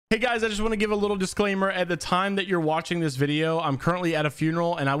Hey guys, I just want to give a little disclaimer. At the time that you're watching this video, I'm currently at a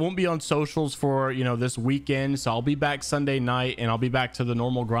funeral and I won't be on socials for, this weekend. So I'll be back Sunday night and I'll be back to the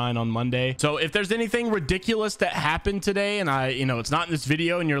normal grind on Monday. So if there's anything ridiculous that happened today and it's not in this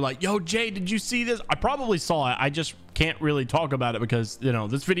video and you're like, yo, Jay, did you see this? I probably saw it. I just can't really talk about it because,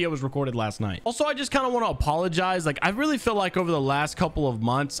 this video was recorded last night. Also, I just kind of want to apologize. Like, I really feel like over the last couple of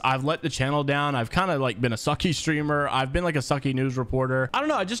months, I've let the channel down. I've kind of been a sucky streamer. I've been like a sucky news reporter. I don't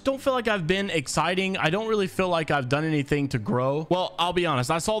know. I just don't feel like I've been exciting. I don't really feel like I've done anything to grow. Well, I'll be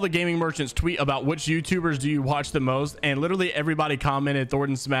honest. I saw the gaming merchants tweet about which YouTubers do you watch the most, and literally everybody commented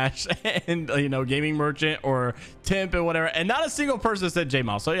Thornton Smash and gaming merchant or Temp and whatever, and not a single person said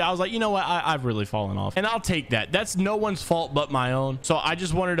JMeyels. So yeah, I was like, you know what, I've really fallen off, and I'll take that. That's no one's fault but my own. So I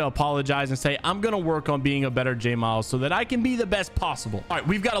just wanted to apologize and say I'm gonna work on being a better JMeyels so that I can be the best possible. All right,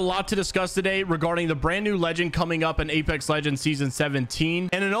 we've got a lot to discuss today regarding the brand new legend coming up in Apex Legends season 17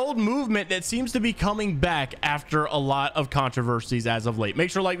 and an old movement that seems to be coming back after a lot of controversies as of late. Make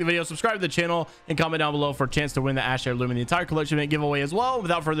sure to like the video, subscribe to the channel, and comment down below for a chance to win the Ash Heirloom and the entire collection event giveaway as well.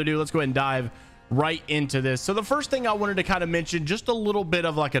 Without further ado, let's go ahead and dive right into this. So the first thing I wanted to kind of mention, just a little bit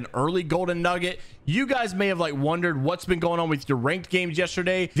of like an early golden nugget. You guys may have wondered what's been going on with your ranked games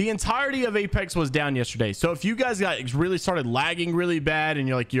yesterday. The entirety of Apex was down yesterday. So if you guys really started lagging really bad and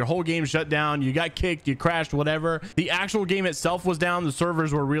your whole game shut down, you got kicked, you crashed, whatever, the actual game itself was down. The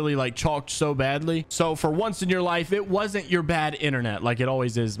servers were really chalked so badly. So for once in your life, it wasn't your bad internet like it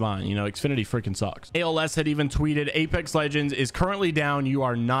always is mine. Xfinity freaking sucks. ALS had even tweeted, Apex Legends is currently down. You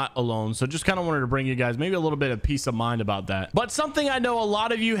are not alone. So just kind of wanted to bring you guys maybe a little bit of peace of mind about that. But something I know a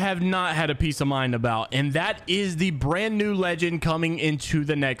lot of you have not had a peace of mind about, and that is the brand new legend coming into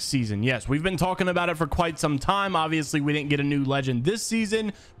the next season. Yes, we've been talking about it for quite some time. Obviously, we didn't get a new legend this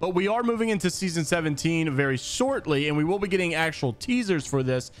season, but we are moving into season 17 very shortly, and we will be getting actual teasers for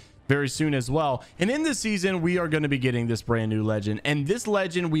this very soon as well. And in this season, we are going to be getting this brand new legend, and this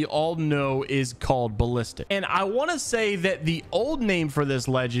legend we all know is called Ballistic. And I want to say that the old name for this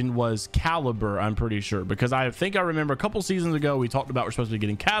legend was Caliber, I'm pretty sure, because I think I remember a couple seasons ago we talked about we're supposed to be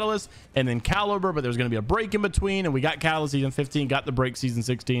getting Catalyst and then Caliber, but there's going to be a break in between, and we got Catalyst season 15, got the break season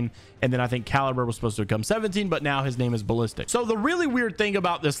 16, and then I think Caliber was supposed to become 17, but now his name is Ballistic. So the really weird thing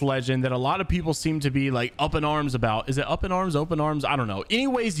about this legend that a lot of people seem to be up in arms about, is it up in arms, open arms? I don't know.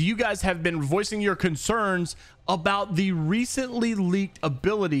 Anyways, you guys have been voicing your concerns about the recently leaked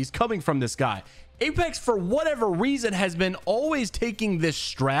abilities coming from this guy. Apex, for whatever reason, has been always taking this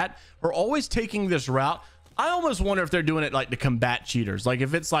strat or always taking this route. I almost wonder if they're doing it to combat cheaters.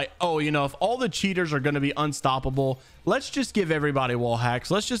 If it's oh, if all the cheaters are going to be unstoppable, let's just give everybody wall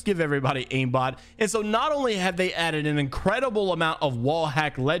hacks. Let's just give everybody aimbot. And so not only have they added an incredible amount of wall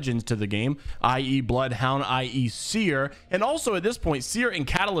hack legends to the game, i.e. Bloodhound, i.e. Seer, and also at this point, Seer and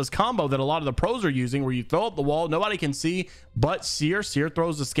Catalyst combo that a lot of the pros are using, where you throw up the wall, nobody can see but Seer. Seer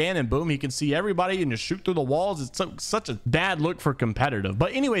throws the scan and boom, he can see everybody and just shoot through the walls. It's such a bad look for competitive.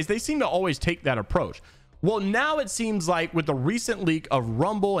 But anyways, they seem to always take that approach. Well, now it seems like with the recent leak of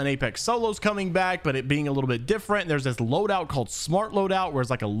Rumble and Apex Solos coming back, but it being a little bit different, there's this loadout called Smart Loadout, where it's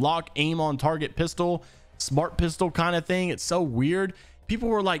a lock aim on target pistol, smart pistol kind of thing. It's so weird. People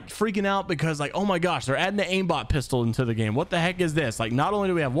were freaking out because oh my gosh, they're adding the aimbot pistol into the game. What the heck is this? Not only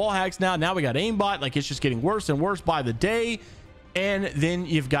do we have wall hacks now we got aimbot. It's just getting worse and worse by the day. And then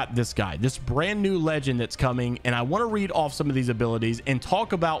you've got this guy, this brand new legend that's coming, and I want to read off some of these abilities and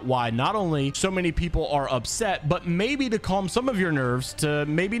talk about why not only so many people are upset, but maybe to calm some of your nerves to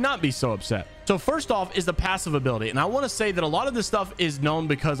maybe not be so upset. So first off is the passive ability, and I want to say that a lot of this stuff is known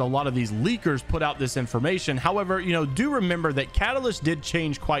because a lot of these leakers put out this information. However, do remember that Catalyst did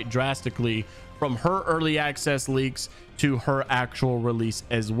change quite drastically from her early access leaks to her actual release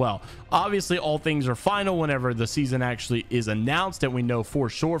as well. Obviously, all things are final whenever the season actually is announced, and we know for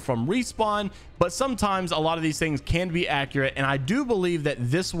sure from Respawn, but sometimes a lot of these things can be accurate, and I do believe that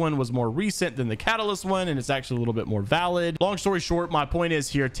this one was more recent than the Catalyst one, and it's actually a little bit more valid. Long story short, my point is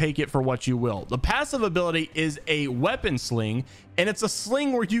here, take it for what you will. The passive ability is a weapon sling, and it's a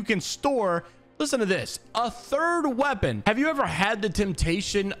sling where you can store, listen to this, a third weapon. Have you ever had the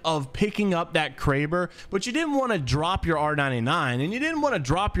temptation of picking up that Kraber, but you didn't want to drop your R99 and you didn't want to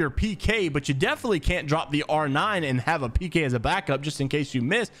drop your PK, but you definitely can't drop the R9 and have a PK as a backup just in case you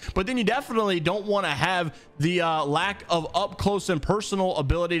miss. But then you definitely don't want to have the lack of up close and personal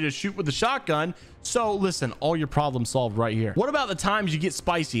ability to shoot with the shotgun. So listen, all your problems solved right here. What about the times you get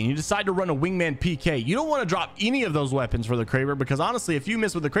spicy and you decide to run a wingman PK? You don't want to drop any of those weapons for the Kraber, because honestly, if you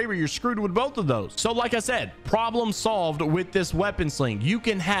miss with the Kraber, you're screwed with both of those. So like I said, problem solved with this weapon sling. You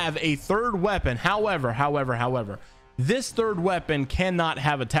can have a third weapon. However, this third weapon cannot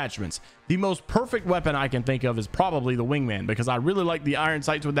have attachments. The most perfect weapon I can think of is probably the wingman, because I really like the iron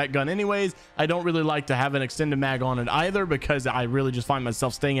sights with that gun anyways. I don't really like to have an extended mag on it either, because I really just find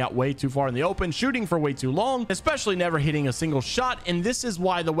myself staying out way too far in the open, shooting for way too long, especially never hitting a single shot. And this is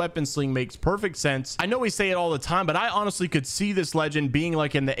why the weapon sling makes perfect sense. I know we say it all the time, but I honestly could see this legend being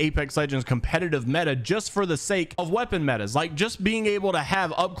like in the Apex Legends competitive meta just for the sake of weapon metas, like just being able to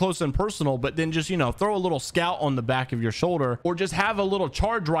have up close and personal, but then just, you know, throw a little scout on the back of your shoulder, or just have a little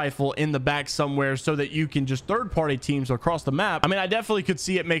charge rifle in the back somewhere so that you can just third-party teams across the map. I mean, I definitely could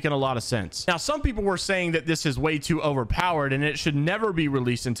see it making a lot of sense. Now, some people were saying that this is way too overpowered and it should never be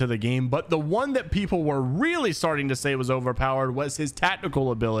released into the game, but the one that people were really starting to say was overpowered was his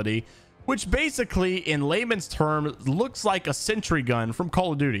tactical ability, which basically in layman's terms looks like a sentry gun from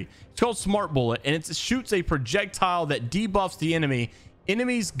Call of Duty. It's called Smart Bullet, and it shoots a projectile that debuffs the enemy.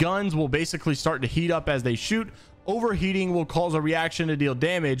 Enemies' guns will basically start to heat up as they shoot. Overheating will cause a reaction to deal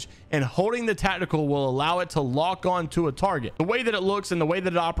damage, and holding the tactical will allow it to lock on to a target. The way that it looks and the way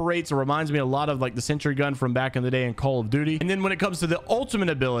that it operates, it reminds me a lot of like the sentry gun from back in the day in Call of Duty. And then when it comes to the ultimate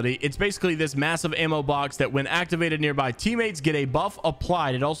ability, it's basically this massive ammo box that when activated, nearby teammates get a buff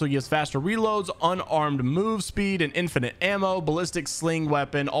applied. It also gives faster reloads, unarmed move speed, and infinite ammo. Ballistic sling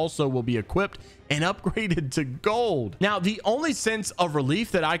weapon also will be equipped and upgraded to gold. Now, the only sense of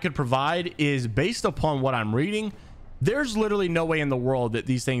relief that I could provide is based upon what I'm reading. There's literally no way in the world that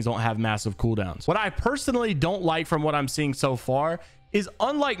these things don't have massive cooldowns. What I personally don't like from what I'm seeing so far is,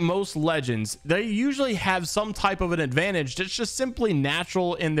 unlike most legends, they usually have some type of an advantage that's just simply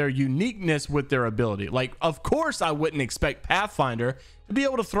natural in their uniqueness with their ability. Like, of course, I wouldn't expect Pathfinder to be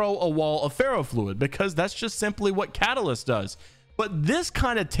able to throw a wall of ferrofluid, because that's just simply what Catalyst does. But this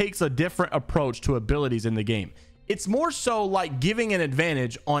kind of takes a different approach to abilities in the game. It's more so like giving an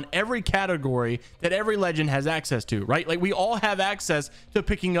advantage on every category that every legend has access to, right? Like, we all have access to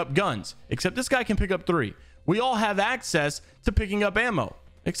picking up guns, except this guy can pick up 3. We all have access to picking up ammo,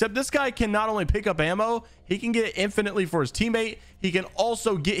 except this guy can not only pick up ammo, he can get it infinitely for his teammate. He can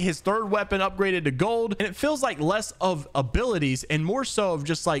also get his third weapon upgraded to gold, and it feels like less of abilities and more so of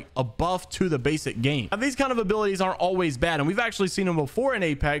just like a buff to the basic game. Now, these kind of abilities aren't always bad, and we've actually seen them before in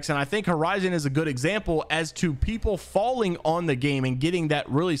Apex, and I think Horizon is a good example as to people falling on the game and getting that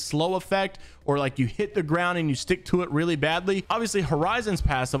really slow effect, or like you hit the ground and you stick to it really badly. Obviously, Horizon's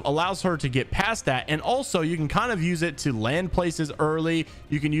passive allows her to get past that, and also you can kind of use it to land places early.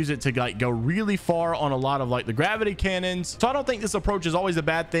 You can use it to like go really far on a lot of like the gravity cannons. So I don't think this approach is always a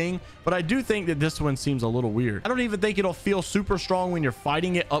bad thing, but I do think that this one seems a little weird. I don't even think it'll feel super strong when you're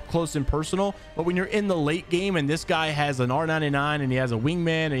fighting it up close and personal, but when you're in the late game and this guy has an R99 and he has a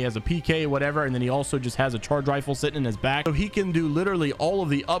wingman and he has a PK, whatever, and then he also just has a charge rifle sitting in his back, so he can do literally all of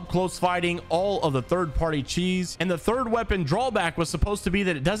the up close fighting, all of the third party cheese. And the third weapon drawback was supposed to be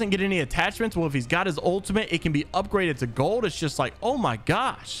that it doesn't get any attachments. Well, if he's got his ultimate, it can be upgraded to gold. It's just like, oh my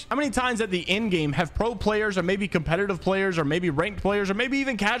gosh, how many times at the end game have pro players, or maybe competitive players, or maybe ranked players, or maybe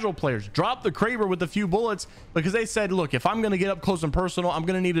even casual players drop the Kraber with a few bullets because they said, look, if I'm going to get up close and personal, I'm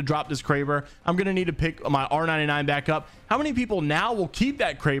going to need to drop this Kraber. I'm going to need to pick my R99 back up. How many people now will keep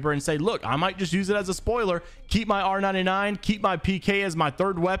that Kraber and say, look, I might just use it as a spoiler, keep my R99, keep my PK as my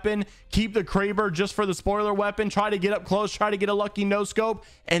third weapon, keep the Kraber just for the spoiler weapon, try to get up close, try to get a lucky no scope.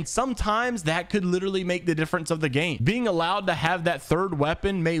 And sometimes that could literally make the difference of the game. Being allowed to have that third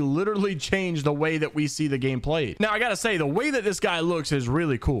weapon may literally change the way that we see the game played. Now, I gotta say, the way that this guy looks is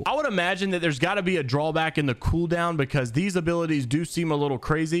really cool. I would imagine that there's got to be a drawback in the cooldown because these abilities do seem a little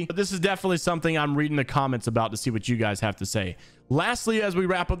crazy, but this is definitely something I'm reading the comments about to see what you guys have to say. Lastly, as we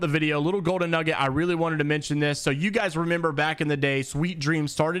wrap up the video, little golden nugget, I really wanted to mention this. So you guys remember back in the day, Sweet Dream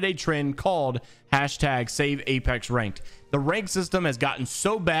started a trend called #SaveApexRanked. The rank system has gotten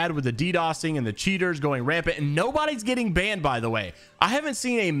so bad with the DDoSing and the cheaters going rampant, and nobody's getting banned, by the way. I haven't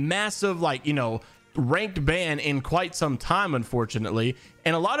seen a massive, like, you know, ranked ban in quite some time, unfortunately,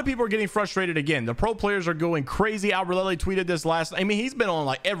 and a lot of people are getting frustrated again. The pro players are going crazy. Albrelli tweeted this I mean, he's been on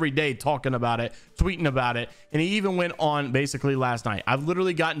like every day talking about it, tweeting about it, and he even went on basically last night. I've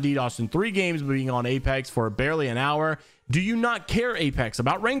literally gotten DDoS in 3 games being on Apex for barely an hour. Do you not care, Apex,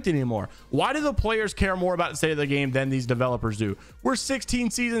 about ranked anymore? Why do the players care more about the state of the game than these developers do? We're 16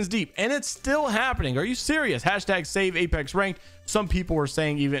 seasons deep and it's still happening. Are you serious? #SaveApexRanked. Some people were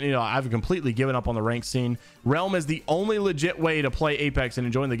saying, even, you know, I've completely given up on the ranked scene. Realm is the only legit way to play Apex and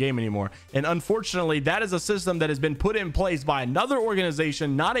enjoy the game anymore. And unfortunately, that is a system that has been put in place by another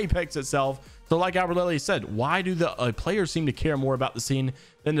organization, not Apex itself. So like Albrelli said, why do the players seem to care more about the scene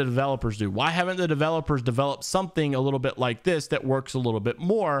than the developers do? Why haven't the developers developed something a little bit like this that works a little bit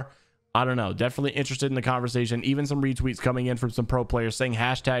more? I don't know, definitely interested in the conversation. Even some retweets coming in from some pro players saying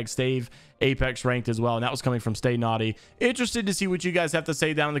hashtag Stave Apex ranked as well, and that was coming from Stay Naughty. Interested to see what you guys have to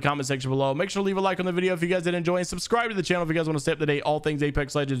say down in the comment section below. Make sure to leave a like on the video if you guys did enjoy, and subscribe to the channel if you guys want to stay up to date all things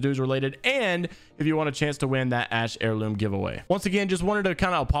Apex Legends news related, and if you want a chance to win that Ash heirloom giveaway. Once again, just wanted to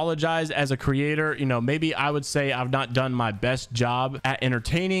kind of apologize as a creator. You know, maybe I would say I've not done my best job at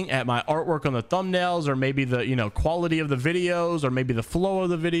entertaining, at my artwork on the thumbnails, or maybe the, you know, quality of the videos, or maybe the flow of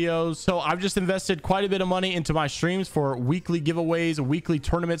the videos. So I've just invested quite a bit of money into my streams for weekly giveaways, weekly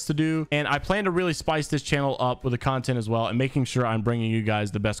tournaments to do, and I plan to really spice this channel up with the content as well, and making sure I'm bringing you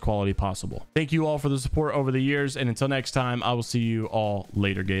guys the best quality possible. Thank you all for the support over the years, and until next time, I will see you all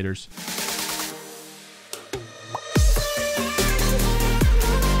later, Gators.